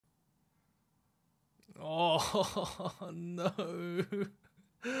Oh no.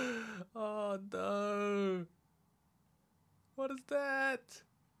 Oh no. What is that?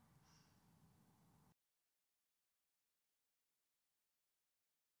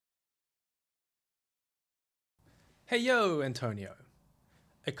 Heyo Antonio.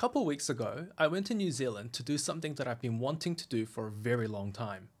 A couple weeks ago, I went to New Zealand to do something that I've been wanting to do for a very long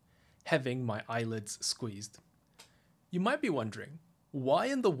time, having my eyelids squeezed. You might be wondering, why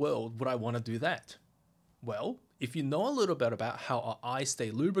in the world would I want to do that? Well, if you know a little bit about how our eyes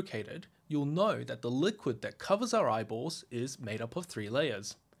stay lubricated, you'll know that the liquid that covers our eyeballs is made up of 3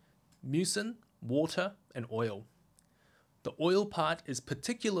 layers: mucin, water, and oil. The oil part is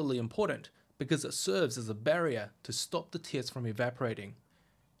particularly important because it serves as a barrier to stop the tears from evaporating.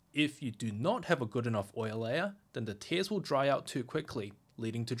 If you do not have a good enough oil layer, then the tears will dry out too quickly,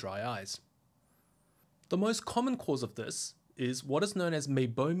 leading to dry eyes. The most common cause of this is what is known as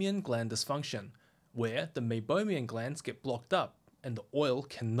meibomian gland dysfunction, where the meibomian glands get blocked up and the oil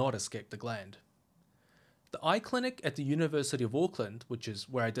cannot escape the gland. The eye clinic at the University of Auckland, which is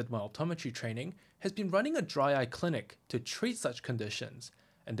where I did my optometry training, has been running a dry eye clinic to treat such conditions,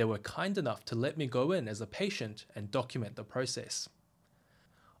 and they were kind enough to let me go in as a patient and document the process.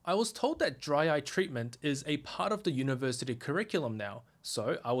 I was told that dry eye treatment is a part of the university curriculum now,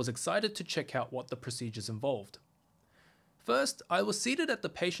 so I was excited to check out what the procedures involved. First, I was seated at the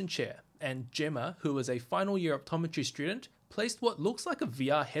patient chair, and Gemma, who was a final year optometry student, placed what looks like a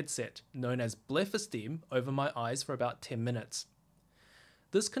VR headset known as blephostim over my eyes for about 10 minutes.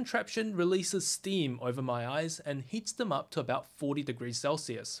 This contraption releases steam over my eyes and heats them up to about 40 degrees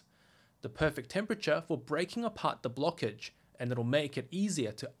Celsius, the perfect temperature for breaking apart the blockage, and it'll make it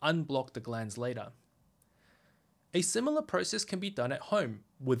easier to unblock the glands later. A similar process can be done at home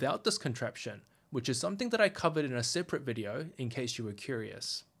without this contraption, which is something that I covered in a separate video in case you were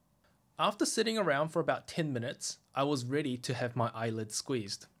curious. After sitting around for about 10 minutes, I was ready to have my eyelids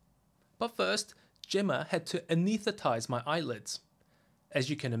squeezed. But first, Gemma had to anesthetize my eyelids. As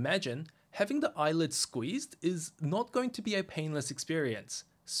you can imagine, having the eyelids squeezed is not going to be a painless experience,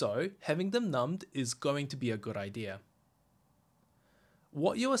 so having them numbed is going to be a good idea.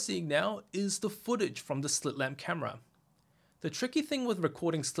 What you are seeing now is the footage from the slit lamp camera. The tricky thing with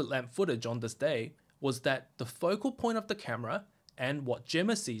recording slit lamp footage on this day was that the focal point of the camera and what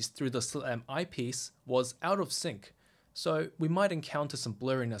Gemma sees through the slit lamp eyepiece was out of sync, so we might encounter some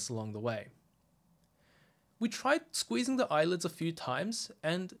blurriness along the way. We tried squeezing the eyelids a few times,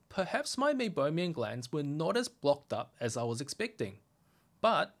 and perhaps my meibomian glands were not as blocked up as I was expecting.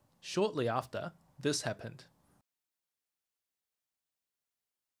 But shortly after, this happened.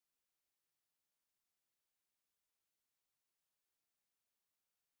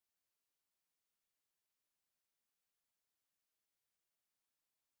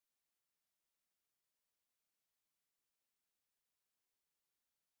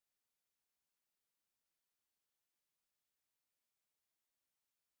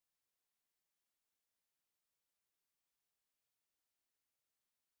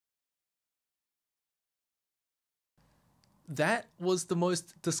 That was the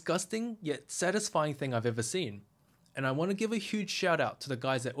most disgusting yet satisfying thing I've ever seen, and I want to give a huge shout out to the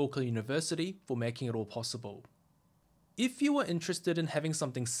guys at Auckland University for making it all possible. If you are interested in having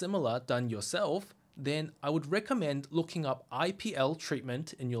something similar done yourself, then I would recommend looking up IPL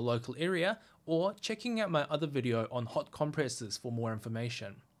treatment in your local area or checking out my other video on hot compresses for more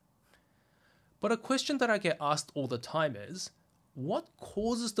information. But a question that I get asked all the time is, what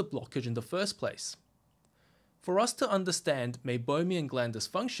causes the blockage in the first place? For us to understand meibomian gland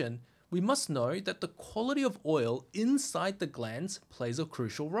dysfunction, we must know that the quality of oil inside the glands plays a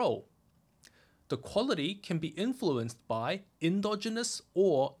crucial role. The quality can be influenced by endogenous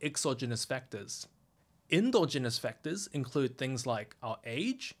or exogenous factors. Endogenous factors include things like our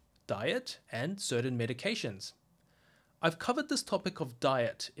age, diet, and certain medications. I've covered this topic of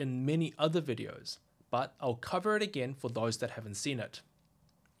diet in many other videos, but I'll cover it again for those that haven't seen it.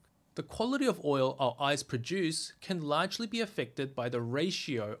 The quality of oil our eyes produce can largely be affected by the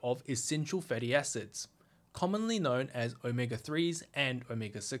ratio of essential fatty acids, commonly known as omega-3s and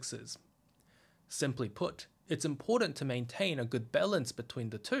omega-6s. Simply put, it's important to maintain a good balance between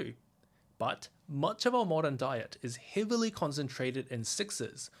the two, but much of our modern diet is heavily concentrated in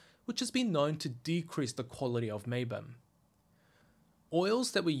 6s, which has been known to decrease the quality of meibom.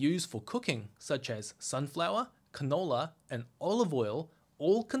 Oils that we use for cooking, such as sunflower, canola, and olive oil,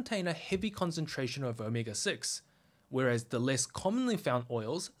 all contain a heavy concentration of omega-6, whereas the less commonly found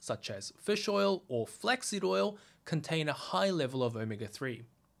oils, such as fish oil or flaxseed oil, contain a high level of omega-3.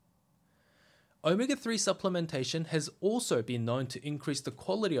 Omega-3 supplementation has also been known to increase the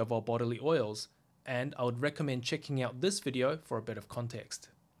quality of our bodily oils, and I would recommend checking out this video for a bit of context.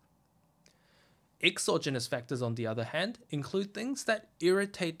 Exogenous factors, on the other hand, include things that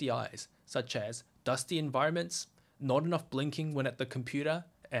irritate the eyes, such as dusty environments, not enough blinking when at the computer,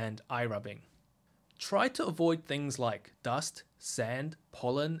 and eye rubbing. Try to avoid things like dust, sand,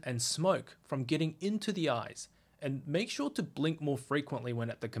 pollen, and smoke from getting into the eyes, and make sure to blink more frequently when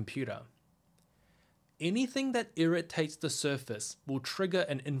at the computer. Anything that irritates the surface will trigger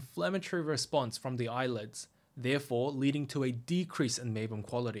an inflammatory response from the eyelids, therefore leading to a decrease in meibum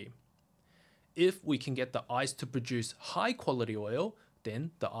quality. If we can get the eyes to produce high quality oil,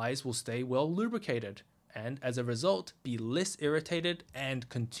 then the eyes will stay well lubricated, and as a result be less irritated and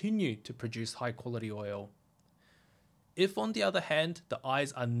continue to produce high quality oil. If on the other hand the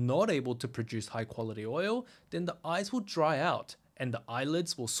eyes are not able to produce high quality oil, then the eyes will dry out and the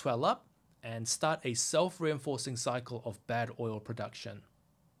eyelids will swell up and start a self-reinforcing cycle of bad oil production.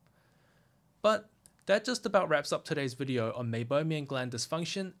 But that just about wraps up today's video on meibomian gland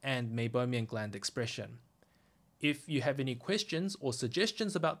dysfunction and meibomian gland expression. If you have any questions or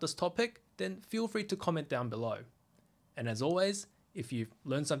suggestions about this topic, then feel free to comment down below. And as always, if you've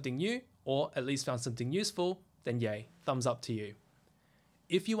learned something new or at least found something useful, then yay, thumbs up to you.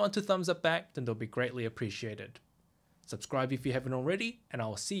 If you want to thumbs up back, then they'll be greatly appreciated. Subscribe if you haven't already, and I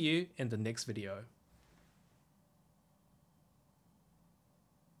will see you in the next video.